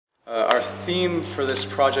Our theme for this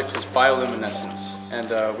project is bioluminescence,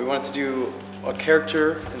 and we wanted to do a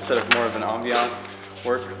character instead of more of an ambient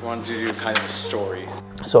work. We wanted to do kind of a story.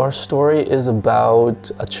 So our story is about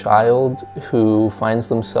a child who finds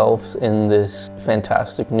themselves in this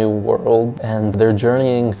fantastic new world, and they're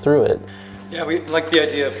journeying through it. Yeah, we like the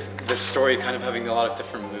idea of this story kind of having a lot of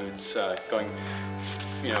different moods, going,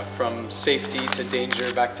 from safety to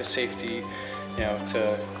danger, back to safety,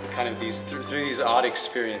 to kind of through these odd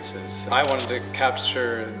experiences. I wanted to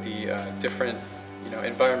capture the different,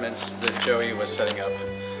 environments that Joey was setting up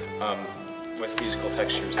with musical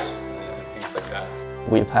textures and things like that.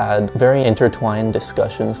 We've had very intertwined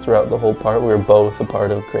discussions throughout the whole part. We were both a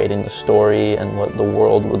part of creating the story and what the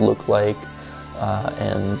world would look like,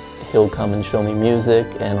 and he'll come and show me music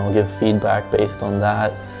and I'll give feedback based on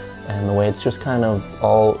that, and the way it's just kind of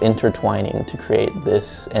all intertwining to create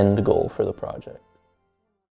this end goal for the project.